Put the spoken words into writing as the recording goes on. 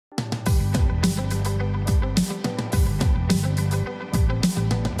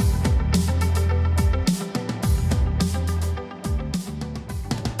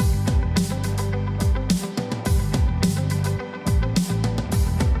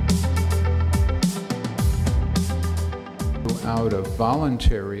out of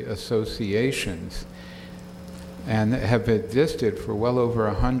voluntary associations and have existed for well over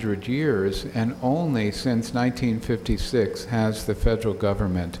 100 years, and only since 1956 has the federal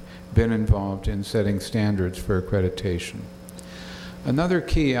government been involved in setting standards for accreditation. Another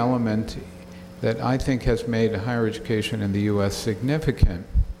key element that I think has made higher education in the U.S. significant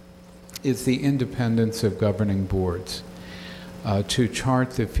is the independence of governing boards to chart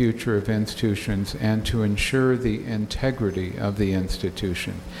the future of institutions and to ensure the integrity of the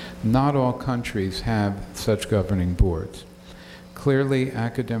institution. Not all countries have such governing boards. Clearly,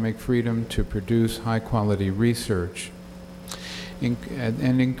 academic freedom to produce high-quality research.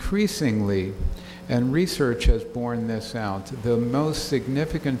 And increasingly, and research has borne this out, the most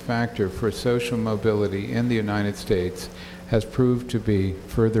significant factor for social mobility in the United States has proved to be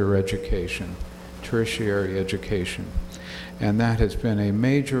further education, tertiary education. And that has been a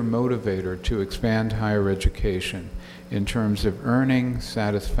major motivator to expand higher education in terms of earning,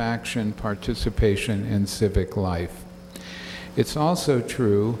 satisfaction, participation in civic life. It's also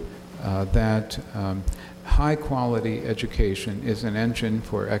true that high-quality education is an engine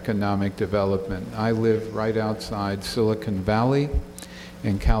for economic development. I live right outside Silicon Valley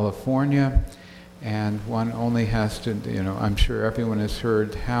in California, and one only has to, I'm sure everyone has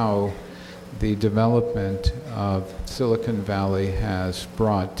heard how the development of Silicon Valley has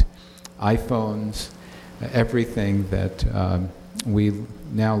brought iPhones, everything that we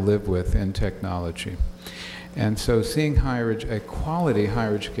now live with in technology. And so seeing a quality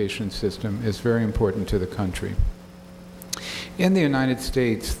higher education system is very important to the country. In the United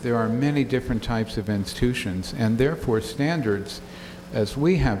States, there are many different types of institutions, and therefore standards, as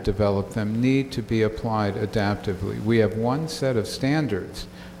we have developed them, need to be applied adaptively. We have one set of standards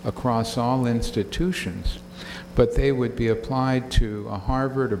across all institutions, but they would be applied to a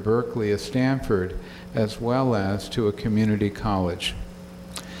Harvard, a Berkeley, a Stanford, as well as to a community college.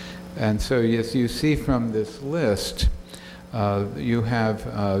 And so as you see from this list, you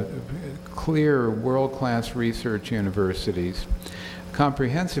have clear world-class research universities,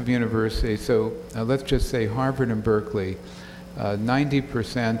 comprehensive universities. So let's just say Harvard and Berkeley,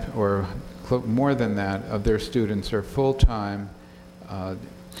 90% or more than that of their students are full-time,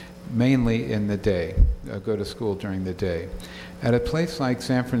 mainly in the day, go to school during the day. At a place like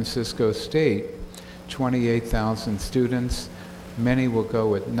San Francisco State, 28,000 students, many will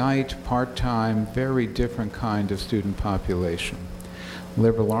go at night, part-time, very different kind of student population.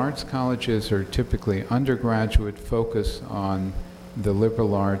 Liberal arts colleges are typically undergraduate, focus on the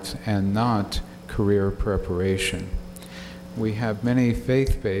liberal arts and not career preparation. We have many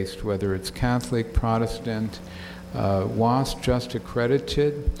faith-based, whether it's Catholic, Protestant, WASP just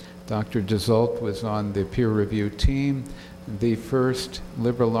accredited. Dr. DeZult was on the peer review team, the first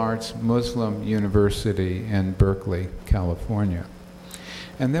liberal arts Muslim university in Berkeley, California.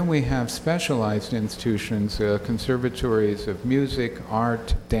 And then we have specialized institutions, conservatories of music,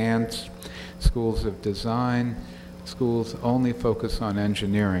 art, dance, schools of design, schools only focus on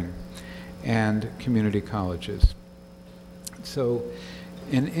engineering, and community colleges. So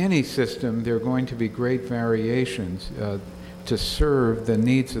in any system, there are going to be great variations to serve the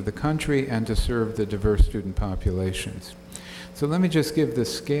needs of the country and to serve the diverse student populations. So let me just give the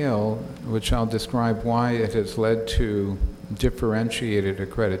scale, which I'll describe why it has led to differentiated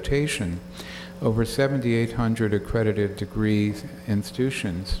accreditation. Over 7,800 accredited degree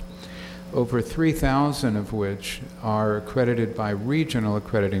institutions, over 3,000 of which are accredited by regional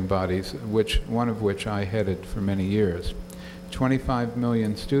accrediting bodies, one of which I headed for many years. 25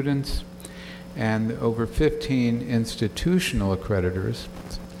 million students, and over 15 institutional accreditors,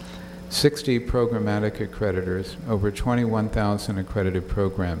 60 programmatic accreditors, over 21,000 accredited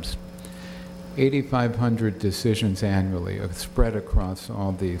programs, 8,500 decisions annually spread across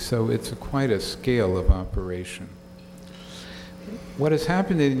all these. So it's quite a scale of operation. What has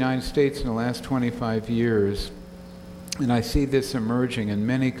happened in the United States in the last 25 years, and I see this emerging in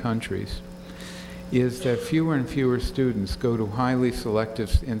many countries, is that fewer and fewer students go to highly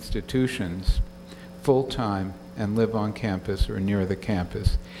selective institutions full-time and live on campus or near the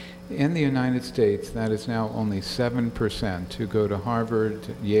campus. In the United States, that is now only 7% who go to Harvard,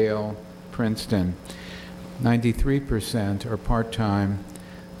 Yale, Princeton. 93% are part-time,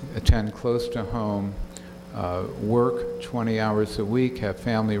 attend close to home, work 20 hours a week, have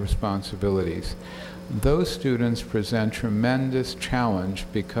family responsibilities. Those students present tremendous challenge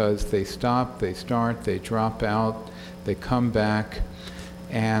because they stop, they start, they drop out, they come back,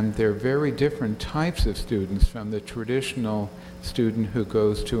 and they're very different types of students from the traditional student who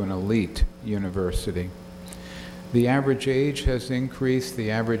goes to an elite university. The average age has increased.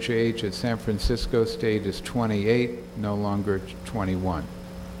 The average age at San Francisco State is 28, no longer 21.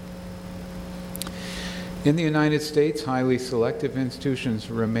 In the United States, highly selective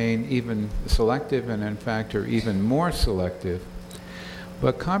institutions remain even selective and in fact are even more selective.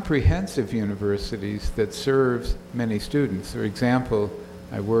 But comprehensive universities that serve many students, for example,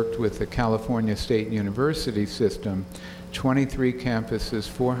 I worked with the California State University system, 23 campuses,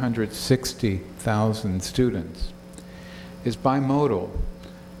 460,000 students, is bimodal.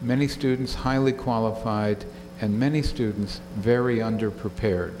 Many students highly qualified and many students very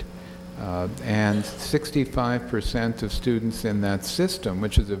underprepared. And 65% of students in that system,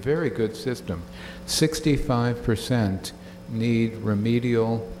 which is a very good system, 65% need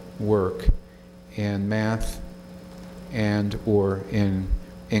remedial work in math and or in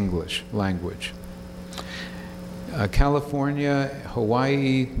English language. California,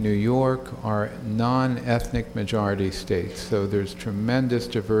 Hawaii, New York are non-ethnic majority states, so there's tremendous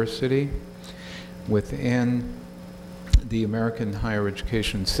diversity within the American higher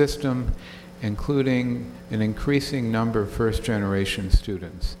education system, including an increasing number of first-generation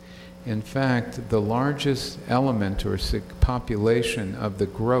students. In fact, the largest element or population of the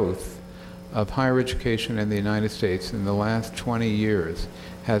growth of higher education in the United States in the last 20 years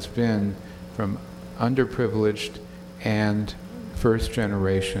has been from underprivileged and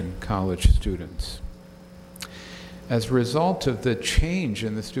first-generation college students. As a result of the change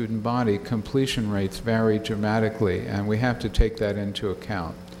in the student body, completion rates vary dramatically, and we have to take that into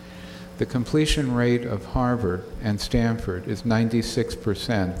account. The completion rate of Harvard and Stanford is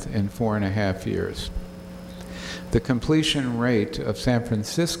 96% in 4.5 years. The completion rate of San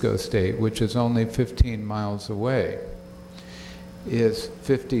Francisco State, which is only 15 miles away, is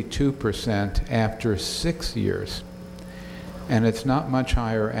 52% after 6 years. And it's not much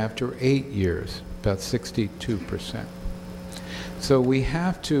higher after 8 years, about 62%. So we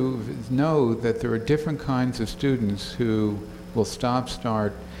have to know that there are different kinds of students who will stop,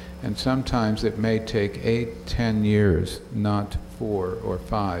 start, and sometimes it may take 8, 10 years, not 4 or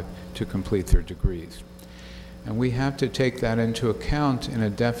 5, to complete their degrees. And we have to take that into account in a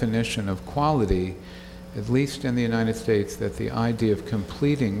definition of quality, at least in the United States, that the idea of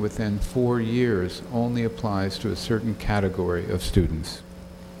completing within 4 years only applies to a certain category of students.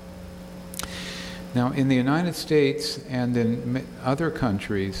 Now, in the United States and in other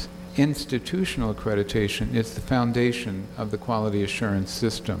countries, institutional accreditation is the foundation of the quality assurance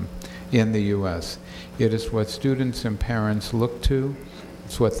system in the U.S. It is what students and parents look to.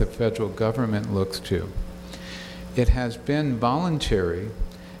 It's what the federal government looks to. It has been voluntary,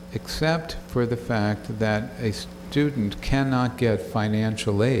 except for the fact that a student cannot get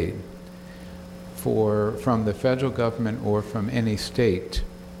financial aid from the federal government or from any state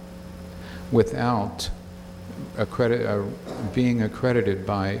without being accredited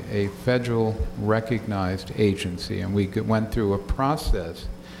by a federal recognized agency. And we went through a process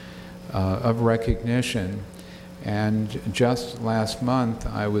of recognition, and just last month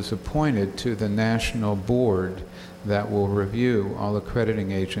I was appointed to the national board that will review all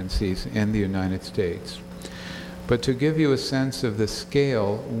accrediting agencies in the United States. But to give you a sense of the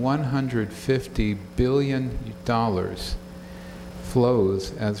scale, $150 billion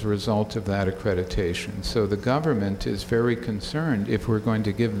flows as a result of that accreditation. So the government is very concerned if we're going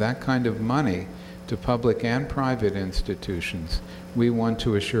to give that kind of money to public and private institutions. We want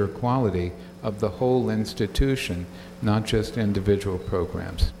to assure quality of the whole institution, not just individual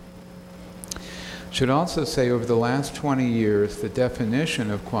programs. Should also say over the last 20 years, the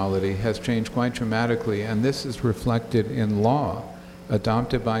definition of quality has changed quite dramatically, and this is reflected in law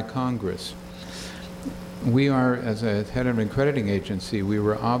adopted by Congress. We are, as a head of an accrediting agency, we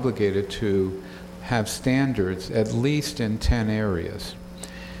were obligated to have standards at least in 10 areas: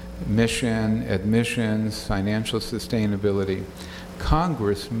 mission, admissions, financial sustainability.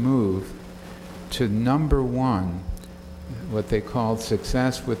 Congress moved to number 1, what they called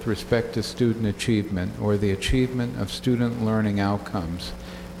success with respect to student achievement, or the achievement of student learning outcomes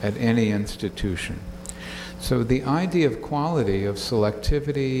at any institution. So the idea of quality, of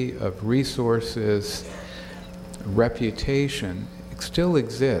selectivity, of resources, reputation still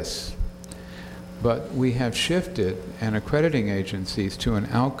exists, but we have shifted an accrediting agencies to an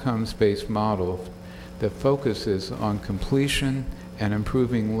outcomes-based model that focuses on completion and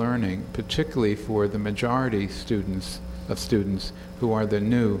improving learning, particularly for the majority students who are the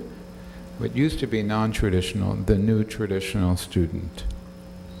new, what used to be non-traditional, the new traditional student.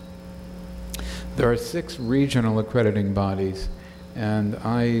 There are 6 regional accrediting bodies, and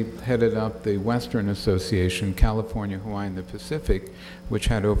I headed up the Western Association, California, Hawaii, and the Pacific, which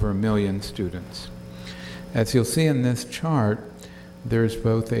had over 1 million students. As you'll see in this chart, there's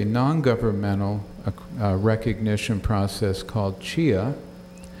both a non-governmental recognition process called CHIA,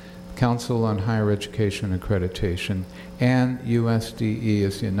 Council on Higher Education Accreditation, and USDE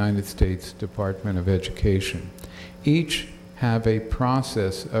is the United States Department of Education. Each have a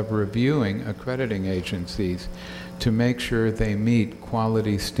process of reviewing accrediting agencies to make sure they meet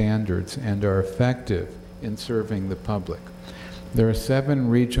quality standards and are effective in serving the public. There are 7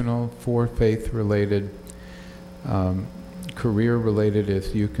 regional, 4 faith-related, career-related,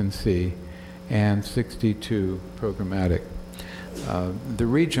 as you can see, and 62 programmatic. The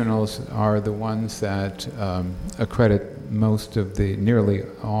regionals are the ones that accredit most of the, nearly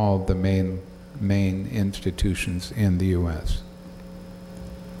all the main institutions in the U.S.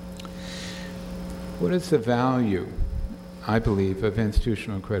 What is the value, I believe, of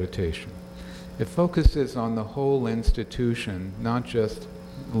institutional accreditation? It focuses on the whole institution, not just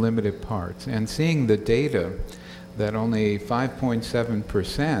limited parts. And seeing the data that only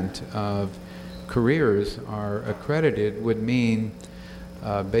 5.7% of careers are accredited would mean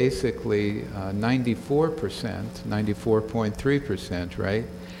basically 94%, 94.3%, right,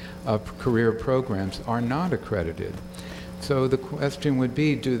 of career programs are not accredited. So the question would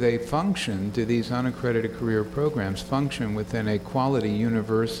be, do they function, do these unaccredited career programs function within a quality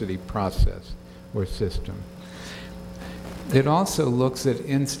university process or system? It also looks at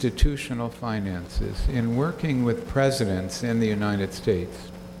institutional finances. In working with presidents in the United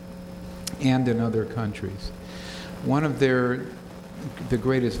States and in other countries, one of the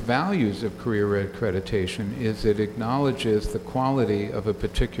greatest values of career accreditation is it acknowledges the quality of a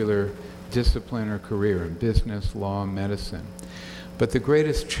particular discipline or career in business, law, medicine. But the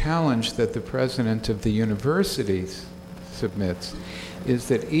greatest challenge that the president of the universities submits is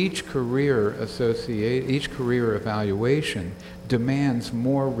that each career evaluation demands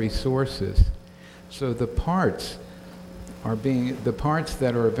more resources. So the parts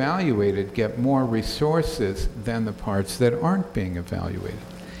that are evaluated get more resources than the parts that aren't being evaluated.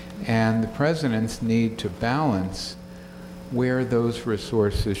 And the presidents need to balance where those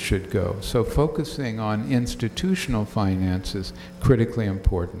resources should go. So focusing on institutional finance is critically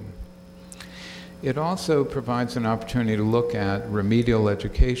important. It also provides an opportunity to look at remedial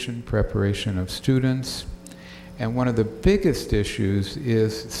education, preparation of students, and one of the biggest issues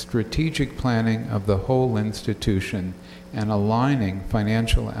is strategic planning of the whole institution and aligning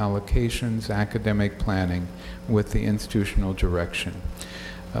financial allocations, academic planning with the institutional direction.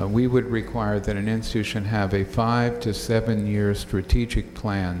 We would require that an institution have a 5 to 7 year strategic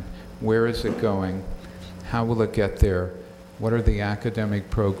plan. Where is it going? How will it get there? What are the academic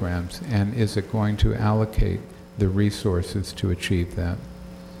programs? And is it going to allocate the resources to achieve that?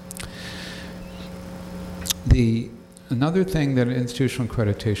 Another thing that institutional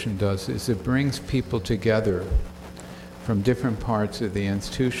accreditation does is it brings people together from different parts of the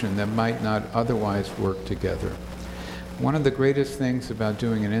institution that might not otherwise work together. One of the greatest things about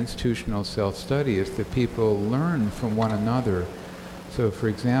doing an institutional self-study is that people learn from one another. So for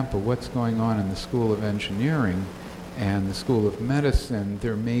example, what's going on in the School of Engineering and the School of Medicine,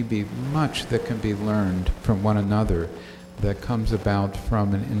 there may be much that can be learned from one another that comes about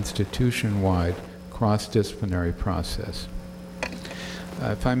from an institution-wide cross-disciplinary process.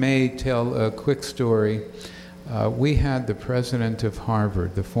 If I may tell a quick story, we had the president of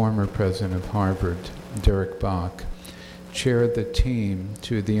Harvard, the former president of Harvard, Derek Bach, chaired the team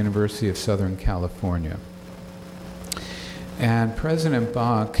to the University of Southern California. And President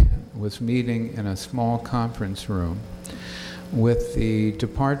Bach was meeting in a small conference room with the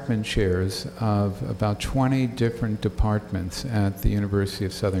department chairs of about 20 different departments at the University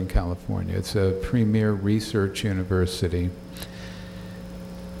of Southern California. It's a premier research university.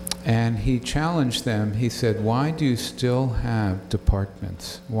 And he challenged them, he said, why do you still have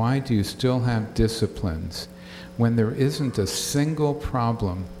departments? Why do you still have disciplines when there isn't a single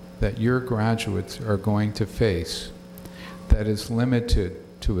problem that your graduates are going to face that is limited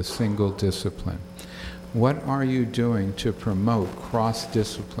to a single discipline? What are you doing to promote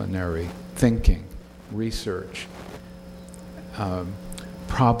cross-disciplinary thinking, research,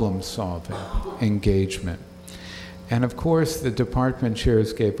 problem-solving, engagement? And of course, the department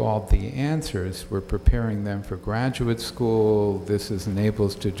chairs gave all the answers. We're preparing them for graduate school. This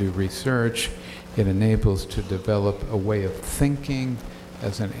enables to do research. It enables to develop a way of thinking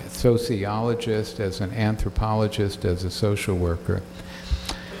as a sociologist, as an anthropologist, as a social worker.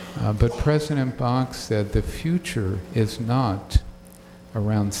 But President Bach said the future is not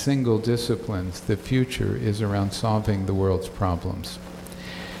around single disciplines. The future is around solving the world's problems.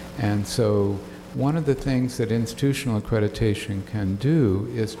 And so one of the things that institutional accreditation can do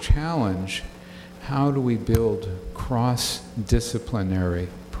is challenge how do we build cross-disciplinary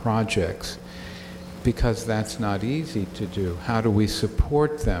projects? Because that's not easy to do. How do we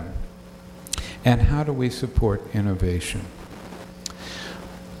support them? And how do we support innovation?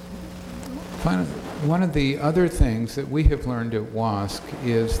 One of the other things that we have learned at WASC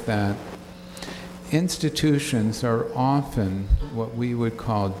is that institutions are often what we would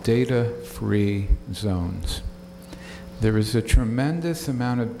call data-free zones. There is a tremendous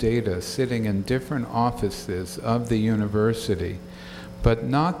amount of data sitting in different offices of the university, but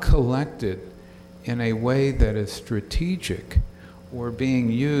not collected in a way that is strategic or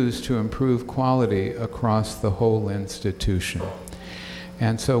being used to improve quality across the whole institution.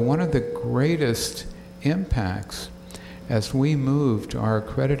 And so one of the greatest impacts as we moved our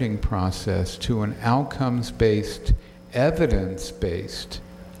accrediting process to an outcomes-based, evidence-based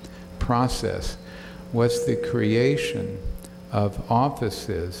process was the creation of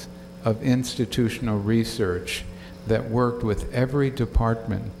offices of institutional research that worked with every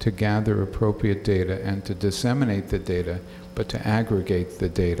department to gather appropriate data and to disseminate the data, but to aggregate the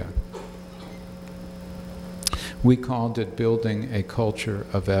data. We called it building a culture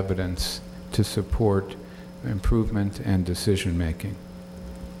of evidence to support improvement and decision-making.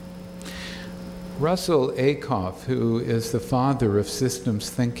 Russell Ackoff, who is the father of systems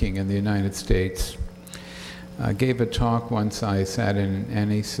thinking in the United States, gave a talk once I sat in,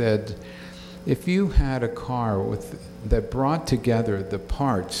 and he said, if you had a car that brought together the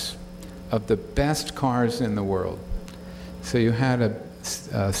parts of the best cars in the world, so you had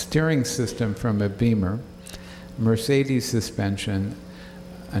a steering system from a Beamer, Mercedes suspension,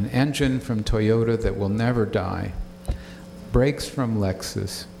 an engine from Toyota that will never die, brakes from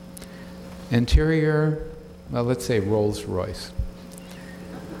Lexus, interior, well, let's say Rolls-Royce,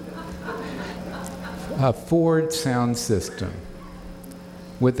 a Ford sound system.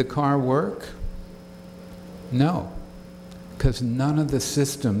 Would the car work? No, because none of the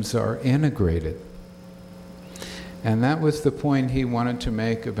systems are integrated. And that was the point he wanted to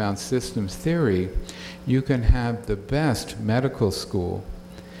make about systems theory. You can have the best medical school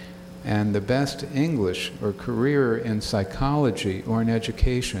and the best English or career in psychology or in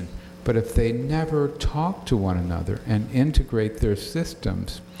education, but if they never talk to one another and integrate their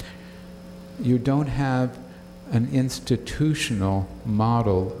systems, you don't have an institutional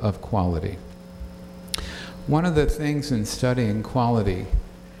model of quality. One of the things in studying quality,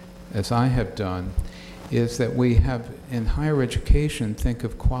 as I have done, is that we have, in higher education, think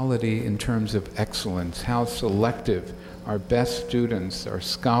of quality in terms of excellence, how selective our best students, our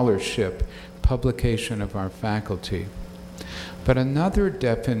scholarship, publication of our faculty. But another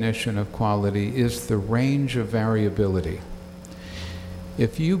definition of quality is the range of variability.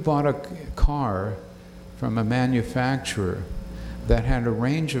 If you bought a car from a manufacturer that had a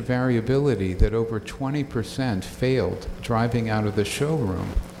range of variability that over 20% failed driving out of the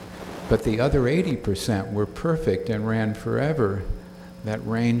showroom, but the other 80% were perfect and ran forever, that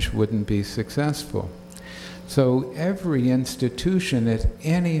range wouldn't be successful. So every institution at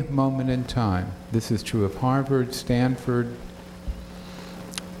any moment in time, this is true of Harvard, Stanford,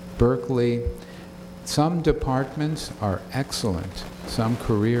 Berkeley, some departments are excellent, some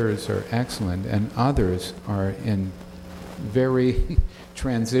careers are excellent, and others are in very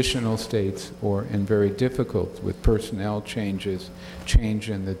transitional states or in very difficult with personnel changes, change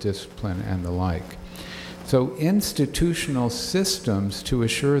in the discipline and the like. So institutional systems to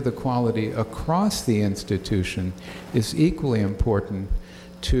assure the quality across the institution is equally important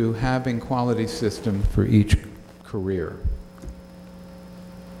to having quality systems for each career.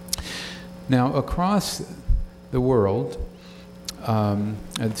 Now, across the world, and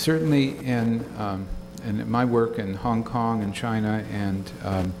certainly in my work in Hong Kong and China and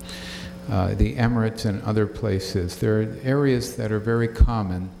the Emirates and other places, there are areas that are very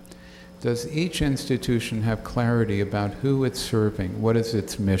common. Does each institution have clarity about who it's serving? What is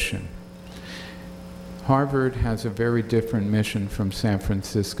its mission? Harvard has a very different mission from San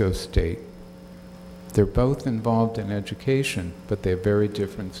Francisco State. They're both involved in education, but they have very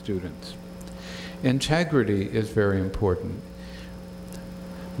different students. Integrity is very important.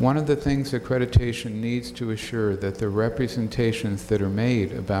 One of the things accreditation needs to assure that the representations that are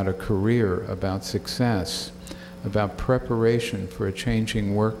made about a career, about success, about preparation for a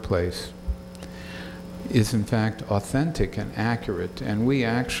changing workplace is in fact authentic and accurate. And we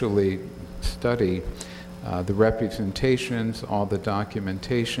actually study the representations, all the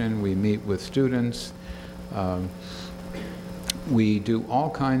documentation, we meet with students, we do all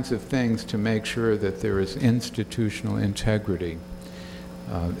kinds of things to make sure that there is institutional integrity.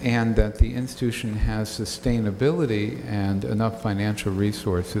 and that the institution has sustainability and enough financial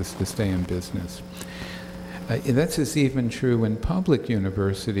resources to stay in business. This is even true in public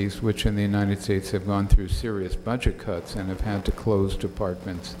universities, which in the United States have gone through serious budget cuts and have had to close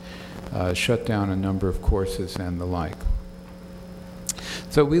departments, shut down a number of courses and the like.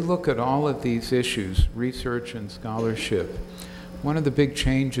 So we look at all of these issues, research and scholarship. One of the big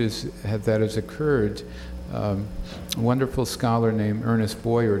changes that has occurred, a wonderful scholar named Ernest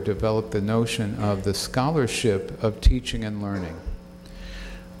Boyer developed the notion of the scholarship of teaching and learning.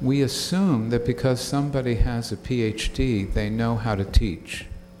 We assume that because somebody has a PhD, they know how to teach.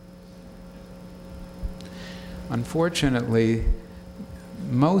 Unfortunately,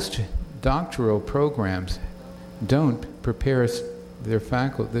 most doctoral programs don't prepare their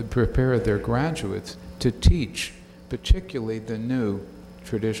faculty, prepare their graduates to teach, particularly the new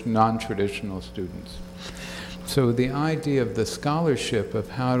non-traditional students. So the idea of the scholarship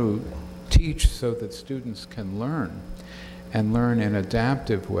of how to teach so that students can learn, and learn in an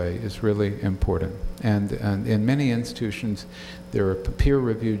adaptive way, is really important. And in many institutions, there are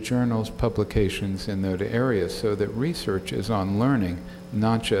peer-reviewed journals, publications in those areas, so that research is on learning,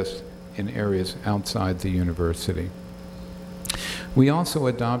 not just in areas outside the university. We also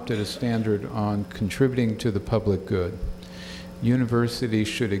adopted a standard on contributing to the public good. Universities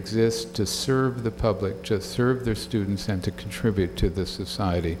should exist to serve the public, to serve their students, and to contribute to the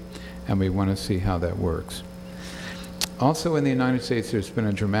society. And we want to see how that works. Also in the United States, there's been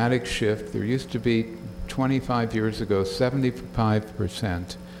a dramatic shift. There used to be, 25 years ago,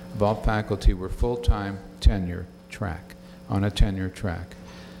 75% of all faculty were full-time tenure track, on a tenure track.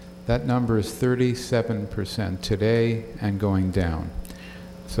 That number is 37% today and going down.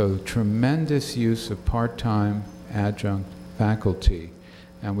 So tremendous use of part-time adjunct faculty,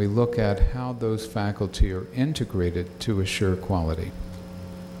 and we look at how those faculty are integrated to assure quality.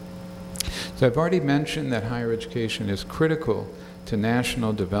 So I've already mentioned that higher education is critical to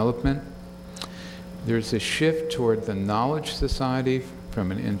national development. There's a shift toward the knowledge society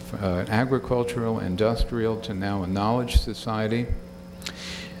from an agricultural, industrial to now a knowledge society.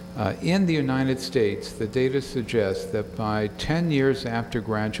 In the United States, the data suggests that by 10 years after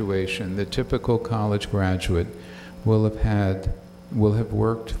graduation, the typical college graduate will have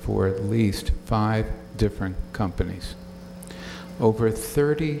worked for at least 5 different companies. Over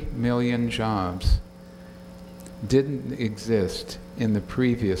 30 million jobs didn't exist in the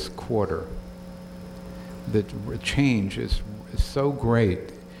previous quarter. The change is so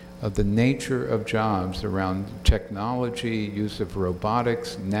great of the nature of jobs around technology, use of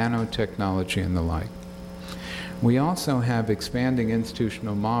robotics, nanotechnology, and the like. We also have expanding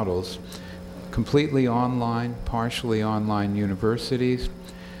institutional models, completely online, partially online universities.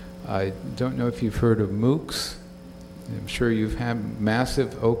 I don't know if you've heard of MOOCs. I'm sure you've had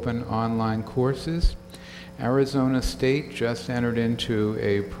massive open online courses. Arizona State just entered into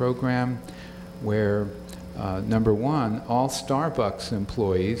a program where, number one, all Starbucks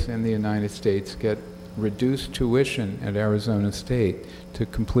employees in the United States get reduced tuition at Arizona State to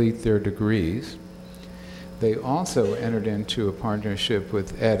complete their degrees. They also entered into a partnership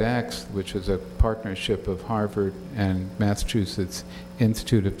with edX, which is a partnership of Harvard and Massachusetts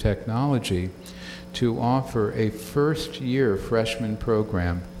Institute of Technology, to offer a first-year freshman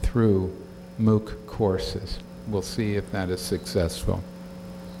program through MOOC courses. We'll see if that is successful.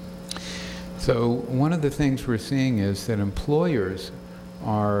 So one of the things we're seeing is that employers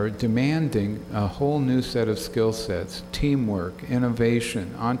are demanding a whole new set of skill sets: teamwork,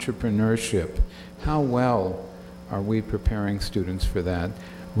 innovation, entrepreneurship. How well are we preparing students for that,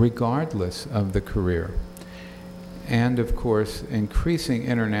 regardless of the career? And of course, increasing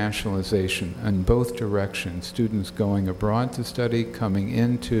internationalization in both directions, students going abroad to study, coming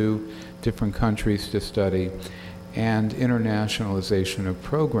into different countries to study, and internationalization of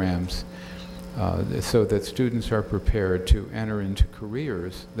programs so that students are prepared to enter into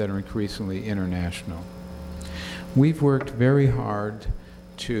careers that are increasingly international. We've worked very hard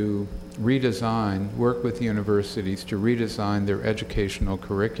to work with universities to redesign their educational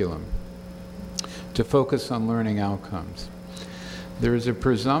curriculum, to focus on learning outcomes. There is a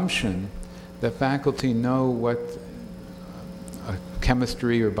presumption that faculty know what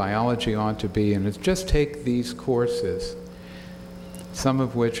chemistry or biology ought to be, and it's just take these courses, some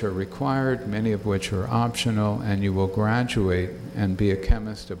of which are required, many of which are optional, and you will graduate and be a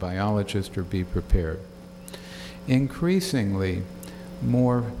chemist, a biologist, or be prepared. Increasingly,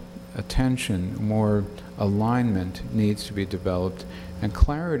 more attention, more alignment needs to be developed, and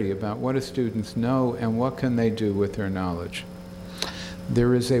clarity about what do students know and what can they do with their knowledge.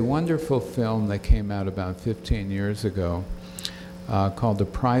 There is a wonderful film that came out about 15 years ago called The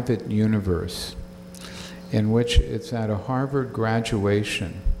Private Universe, in which it's at a Harvard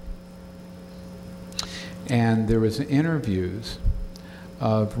graduation. And there was interviews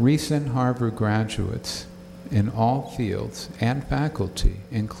of recent Harvard graduates in all fields and faculty,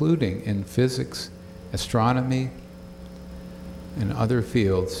 including in physics, astronomy, and other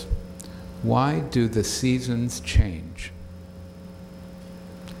fields. Why do the seasons change?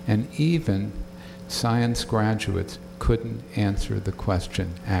 And even science graduates couldn't answer the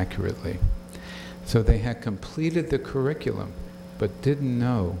question accurately. So they had completed the curriculum, but didn't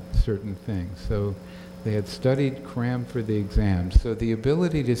know certain things. So they had studied, crammed for the exam. So the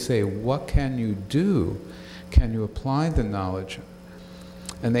ability to say, what can you do? Can you apply the knowledge?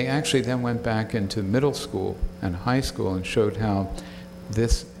 And they actually then went back into middle school and high school and showed how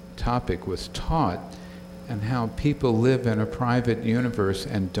this topic was taught and how people live in a private universe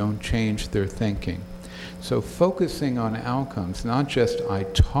and don't change their thinking. So focusing on outcomes, not just I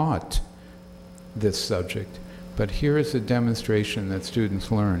taught this subject, but here is a demonstration that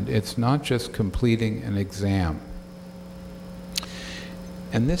students learned. It's not just completing an exam.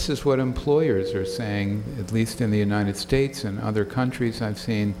 And this is what employers are saying, at least in the United States and other countries I've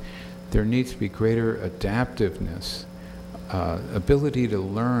seen. There needs to be greater adaptiveness, ability to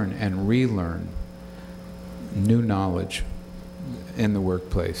learn and relearn new knowledge in the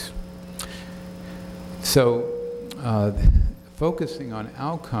workplace. So focusing on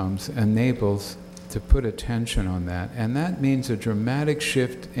outcomes enables to put attention on that, and that means a dramatic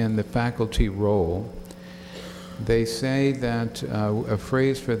shift in the faculty role. They say that a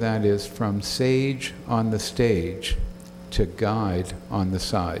phrase for that is from sage on the stage to guide on the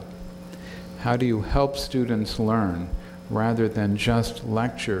side. How do you help students learn rather than just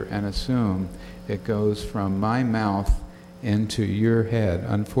lecture and assume it goes from my mouth into your head?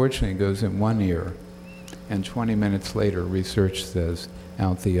 Unfortunately, it goes in one ear, and 20 minutes later, research says,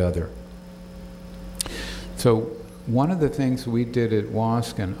 out the other. So one of the things we did at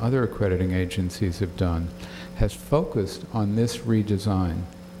WASC and other accrediting agencies have done has focused on this redesign.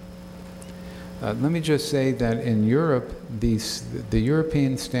 Let me just say that in Europe, the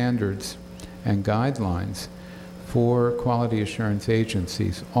European standards and guidelines for quality assurance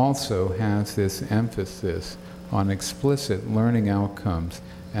agencies also has this emphasis on explicit learning outcomes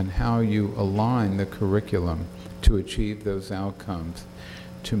and how you align the curriculum to achieve those outcomes,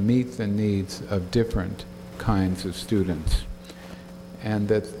 to meet the needs of different kinds of students. And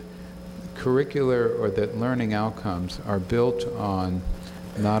that curricular or that learning outcomes are built on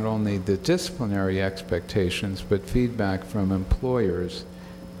not only the disciplinary expectations, but feedback from employers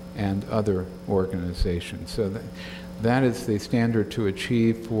and other organizations. So that is the standard to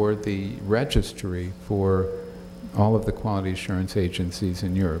achieve for the registry for all of the quality assurance agencies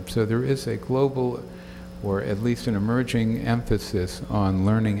in Europe. So there is a global, or at least an emerging emphasis on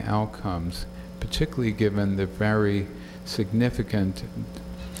learning outcomes, particularly given the very significant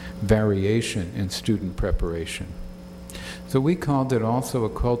variation in student preparation. So we called it also a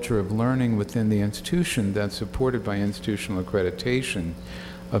culture of learning within the institution that's supported by institutional accreditation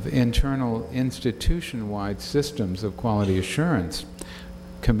of internal institution-wide systems of quality assurance,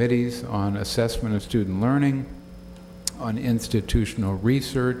 committees on assessment of student learning, on institutional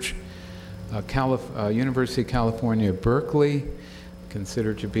research, University of California, Berkeley,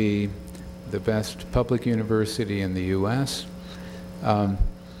 considered to be the best public university in the US,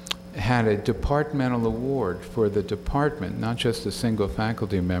 had a departmental award for the department, not just a single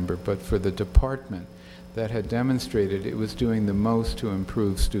faculty member, but for the department that had demonstrated it was doing the most to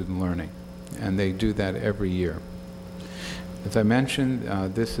improve student learning. And they do that every year. As I mentioned,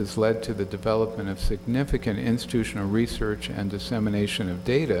 this has led to the development of significant institutional research and dissemination of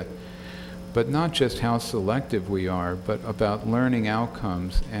data, but not just how selective we are, but about learning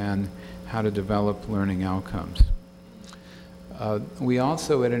outcomes and how to develop learning outcomes. We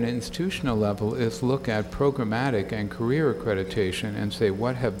also, at an institutional level, is look at programmatic and career accreditation and say,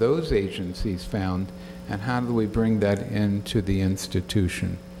 what have those agencies found, and how do we bring that into the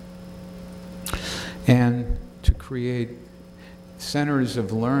institution? And to create centers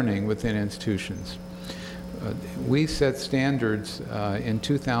of learning within institutions. We set standards in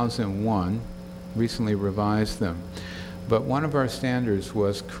 2001, recently revised them, but one of our standards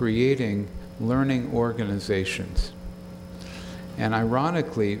was creating learning organizations. And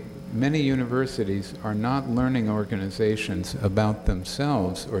ironically, many universities are not learning organizations about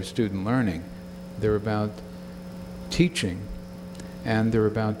themselves or student learning. They're about teaching, and they're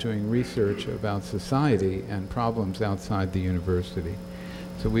about doing research about society and problems outside the university.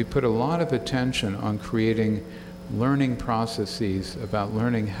 So we put a lot of attention on creating learning processes about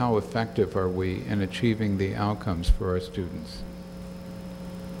learning how effective are we in achieving the outcomes for our students.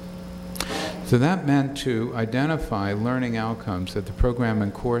 So that meant to identify learning outcomes at the program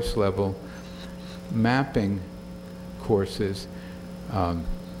and course level, mapping courses,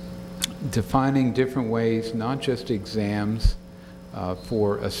 defining different ways, not just exams,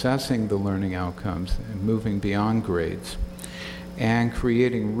 for assessing the learning outcomes and moving beyond grades, and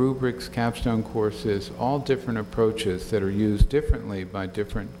creating rubrics, capstone courses, all different approaches that are used differently by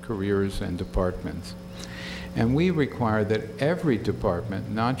different careers and departments. And we require that every department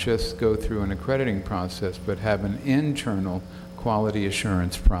not just go through an accrediting process, but have an internal quality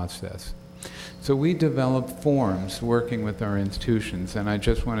assurance process. So we developed forms working with our institutions, and I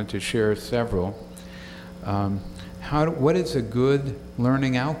just wanted to share several. What is a good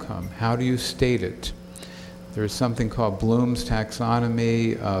learning outcome? How do you state it? There's something called Bloom's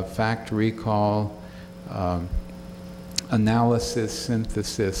taxonomy, fact recall, analysis,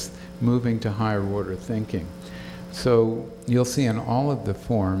 synthesis, moving to higher order thinking. So you'll see in all of the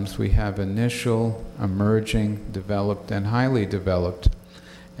forms we have initial, emerging, developed, and highly developed.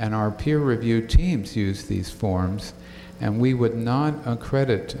 And our peer review teams use these forms, and we would not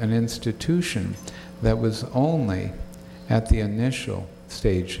accredit an institution that was only at the initial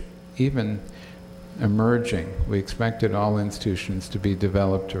stage, even emerging. We expected all institutions to be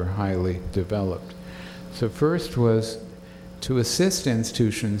developed or highly developed. So first was to assist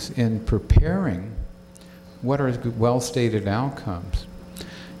institutions in preparing what are well-stated outcomes.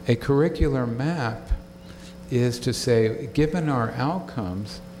 A curricular map is to say, given our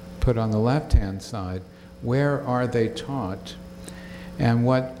outcomes, put on the left-hand side, where are they taught? And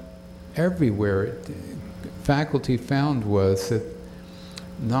what everywhere faculty found was that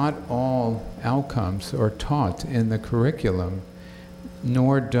not all outcomes are taught in the curriculum,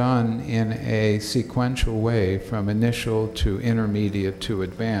 nor done in a sequential way from initial to intermediate to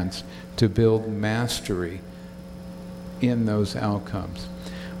advanced to build mastery in those outcomes.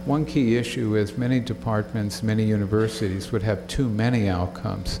 One key issue is many departments, many universities would have too many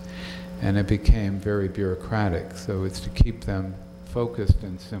outcomes, and it became very bureaucratic. So it's to keep them focused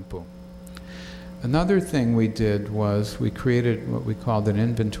and simple. Another thing we did was we created what we called an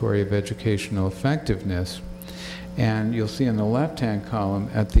inventory of educational effectiveness. And you'll see in the left-hand column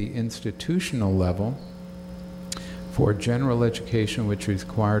at the institutional level for general education, which is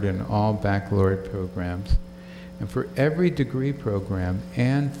required in all baccalaureate programs, and for every degree program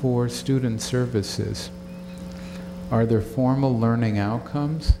and for student services. Are there formal learning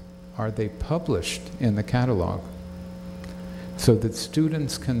outcomes? Are they published in the catalog? So that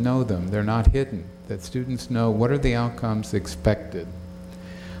students can know them, they're not hidden, that students know what are the outcomes expected.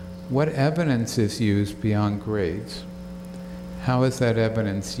 What evidence is used beyond grades? How is that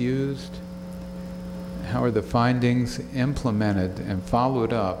evidence used? How are the findings implemented and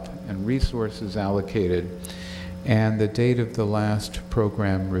followed up and resources allocated? And the date of the last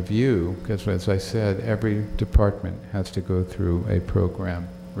program review, because as I said, every department has to go through a program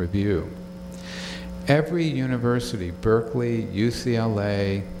review. Every university, Berkeley,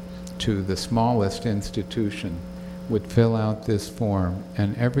 UCLA, to the smallest institution, would fill out this form,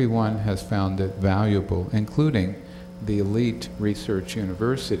 and everyone has found it valuable, including the elite research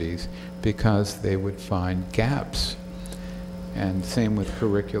universities, because they would find gaps. And same with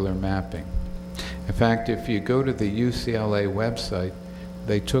curricular mapping. In fact, if you go to the UCLA website,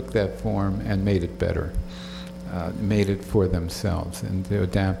 they took that form and made it better, made it for themselves, and they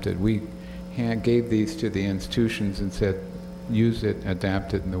adapted. We gave these to the institutions and said, use it,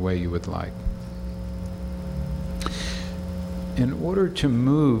 adapt it in the way you would like. In order to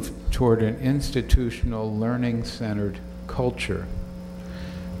move toward an institutional learning-centered culture,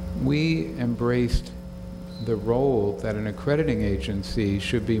 we embraced the role that an accrediting agency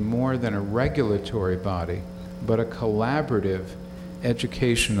should be more than a regulatory body, but a collaborative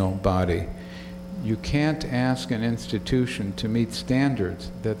educational body. You can't ask an institution to meet standards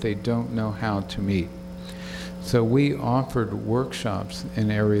that they don't know how to meet. So we offered workshops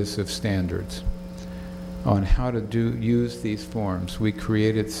in areas of standards on how to use these forms. We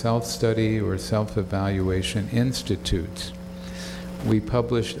created self-study or self-evaluation institutes. We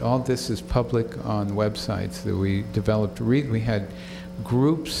published, all this is public on websites that we developed. We had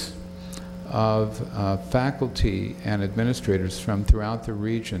groups of faculty and administrators from throughout the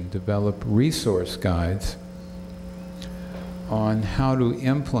region develop resource guides on how to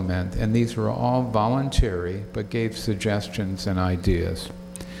implement, and these were all voluntary, but gave suggestions and ideas.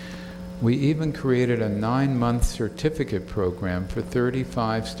 We even created a 9-month certificate program for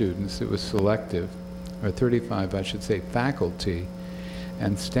 35 students. It was selective, or 35, I should say, faculty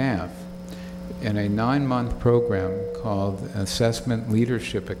and staff, in a 9-month program called Assessment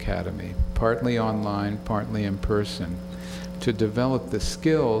Leadership Academy, partly online, partly in person, to develop the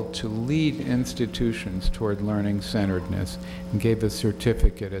skill to lead institutions toward learning-centeredness and gave a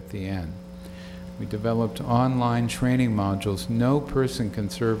certificate at the end. We developed online training modules. No person can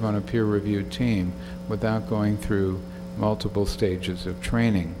serve on a peer-reviewed team without going through multiple stages of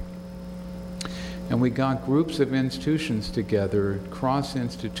training. And we got groups of institutions together,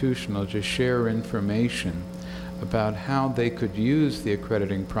 cross-institutional, to share information about how they could use the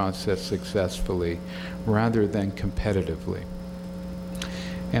accrediting process successfully rather than competitively.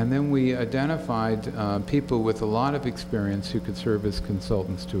 And then we identified people with a lot of experience who could serve as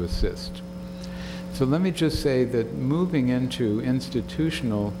consultants to assist. So let me just say that moving into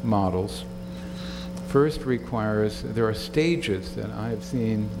institutional models first requires, there are stages that I have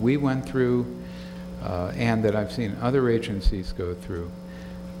seen we went through and that I've seen other agencies go through.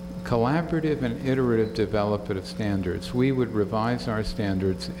 Collaborative and iterative development of standards. We would revise our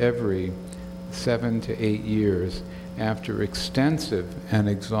standards every 7 to 8 years after extensive and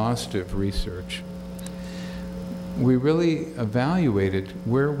exhaustive research. We really evaluated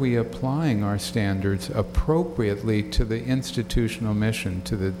were we applying our standards appropriately to the institutional mission,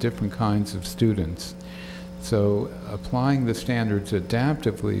 to the different kinds of students. So applying the standards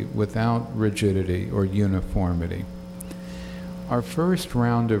adaptively without rigidity or uniformity. Our first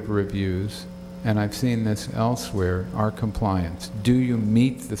round of reviews, and I've seen this elsewhere, are compliance. Do you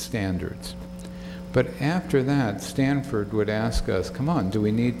meet the standards? But after that, Stanford would ask us, come on, do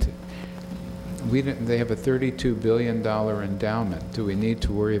we need to, they have a $32 billion endowment. Do we need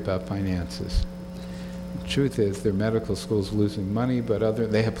to worry about finances? The truth is, their medical school's losing money,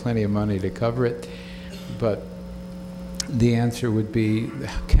 but they have plenty of money to cover it. But the answer would be,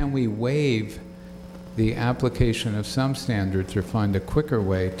 can we waive the application of some standards or find a quicker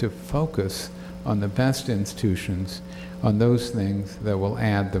way to focus on the best institutions, on those things that will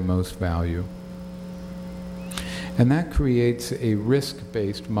add the most value? And that creates a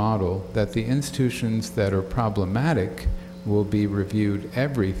risk-based model that the institutions that are problematic will be reviewed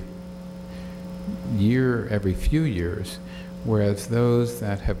every year, every few years, whereas those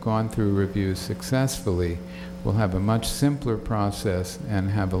that have gone through reviews successfully will have a much simpler process and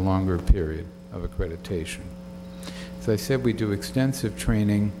have a longer period of accreditation. As I said, we do extensive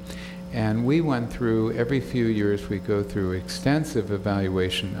training, and we went through, every few years we go through extensive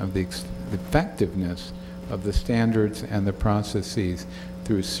evaluation of the effectiveness of the standards and the processes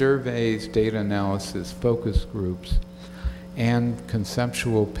through surveys, data analysis, focus groups, and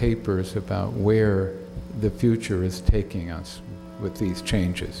conceptual papers about where the future is taking us with these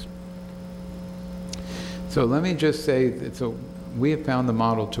changes. So let me just say that we have found the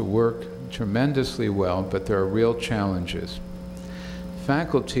model to work tremendously well, but there are real challenges.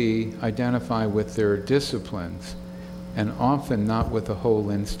 Faculty identify with their disciplines and often not with the whole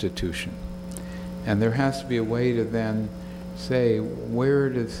institution. And there has to be a way to then say,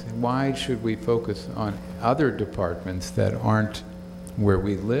 why should we focus on other departments that aren't where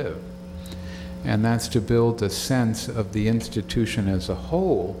we live? And that's to build a sense of the institution as a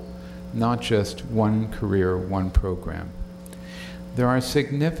whole, not just one career, one program. There are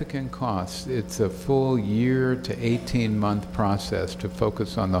significant costs. It's a full year to 18-month process to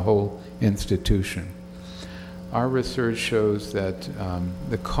focus on the whole institution. Our research shows that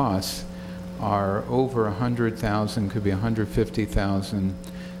the costs are over $100,000, could be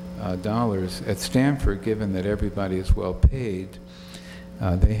 $150,000 at Stanford, given that everybody is well paid.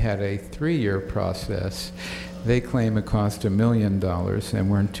 They had a 3-year process. They claim it cost $1 million and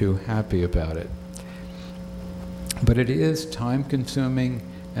weren't too happy about it. But it is time-consuming,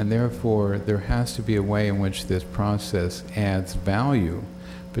 and therefore there has to be a way in which this process adds value,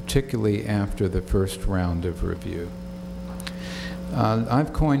 particularly after the first round of review.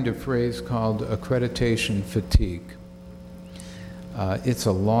 I've coined a phrase called accreditation fatigue. It's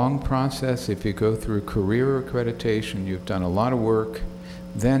a long process. If you go through career accreditation, you've done a lot of work,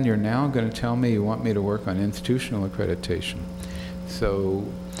 then you're now going to tell me you want me to work on institutional accreditation. So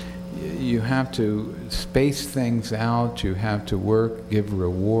you have to space things out, you have to work, give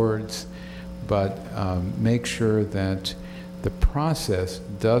rewards, but make sure that the process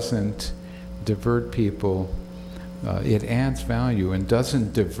doesn't divert people. It adds value and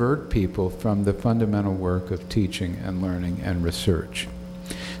doesn't divert people from the fundamental work of teaching and learning and research.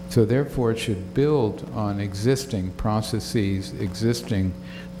 So therefore it should build on existing processes, existing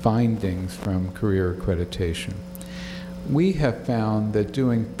findings from career accreditation. We have found that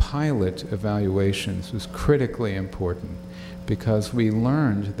doing pilot evaluations was critically important because we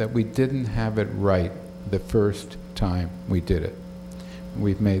learned that we didn't have it right the first time we did it.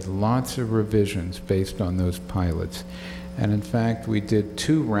 We've made lots of revisions based on those pilots. And in fact, we did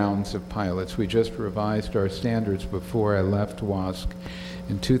 2 rounds of pilots. We just revised our standards before I left WASC.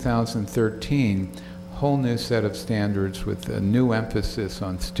 In 2013, whole new set of standards with a new emphasis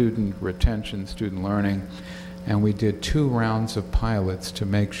on student retention, student learning, and we did 2 rounds of pilots to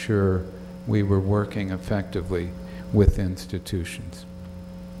make sure we were working effectively with institutions.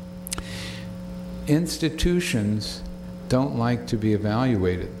 Institutions don't like to be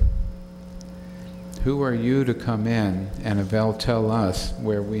evaluated. Who are you to come in and tell us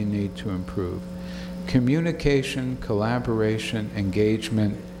where we need to improve? Communication, collaboration,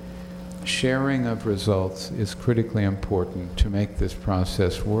 engagement, sharing of results is critically important to make this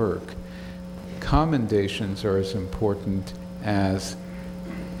process work. Commendations are as important as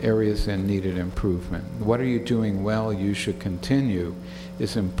areas in needed improvement. What are you doing well, you should continue,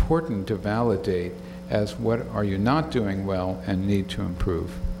 is important to validate as what are you not doing well and need to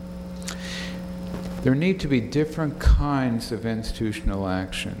improve. There need to be different kinds of institutional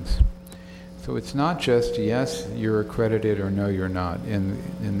actions. So it's not just, yes, you're accredited or no, you're not.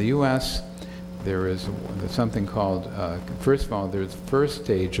 In the US, there is something called, first of all, there's first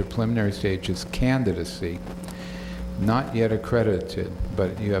stage, a preliminary stage is candidacy. Not yet accredited,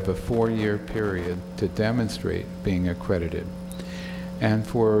 but you have a 4-year period to demonstrate being accredited. And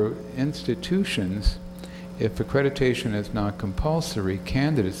for institutions, if accreditation is not compulsory,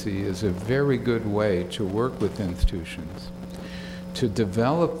 candidacy is a very good way to work with institutions, to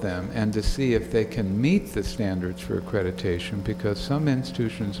develop them and to see if they can meet the standards for accreditation, because some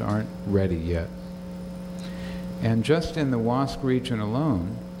institutions aren't ready yet. And just in the WASC region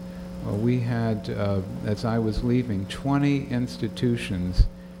alone, we had, as I was leaving, 20 institutions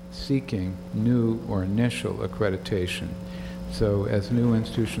seeking new or initial accreditation. So as new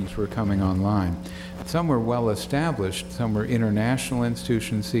institutions were coming online, some were well established, some were international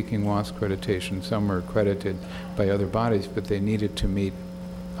institutions seeking WASC accreditation, some were accredited by other bodies, but they needed to meet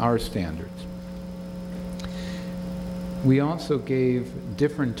our standards. We also gave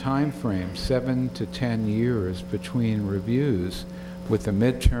different time frames, 7 to 10 years between reviews, with a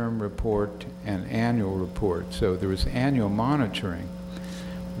midterm report and annual report. So there was annual monitoring,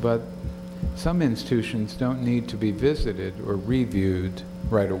 but some institutions don't need to be visited or reviewed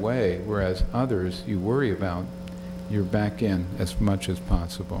right away, whereas others you worry about, you're back in as much as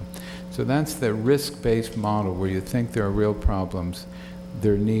possible. So that's the risk-based model where you think there are real problems.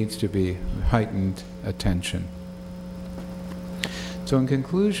 There needs to be heightened attention. So in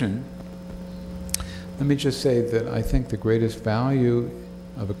conclusion, let me just say that I think the greatest value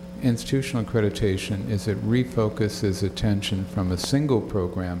of institutional accreditation is it refocuses attention from a single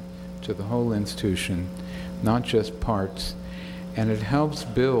program to the whole institution, not just parts, and it helps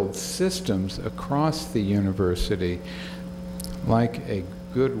build systems across the university, like a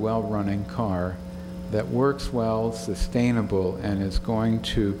good, well-running car that works well, sustainable, and is going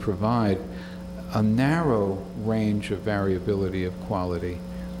to provide a narrow range of variability of quality,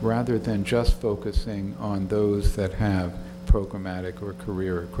 rather than just focusing on those that have programmatic or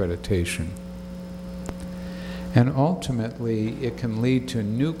career accreditation. And ultimately, it can lead to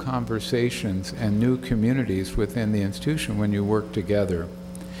new conversations and new communities within the institution when you work together.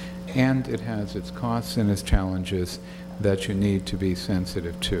 And it has its costs and its challenges that you need to be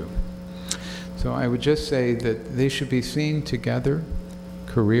sensitive to. So I would just say that they should be seen together,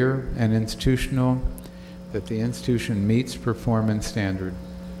 career and institutional, that the institution meets performance standard,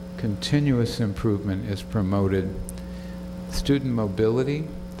 continuous improvement is promoted, student mobility,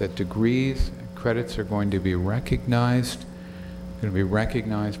 that degrees, credits are going to be recognized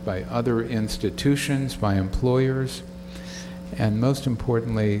by other institutions, by employers, and most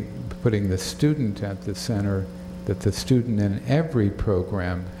importantly, putting the student at the center, that the student in every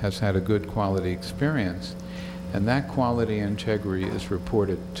program has had a good quality experience, and that quality integrity is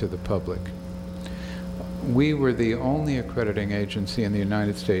reported to the public. We were the only accrediting agency in the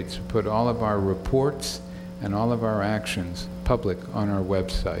United States to put all of our reports and all of our actions public on our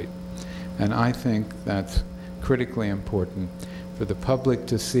website. And I think that's critically important for the public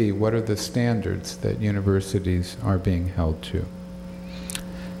to see what are the standards that universities are being held to.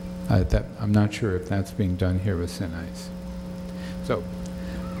 I'm not sure if that's being done here with SINICE. So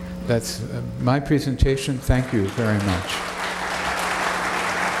that's my presentation. Thank you very much.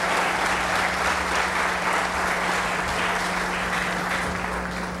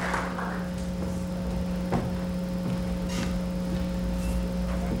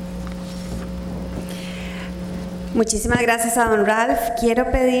 Muchísimas gracias a don Ralph.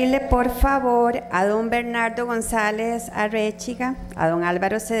 Quiero pedirle por favor a don Bernardo González Arrechiga, a don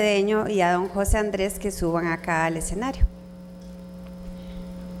Álvaro Cedeño y a don José Andrés que suban acá al escenario.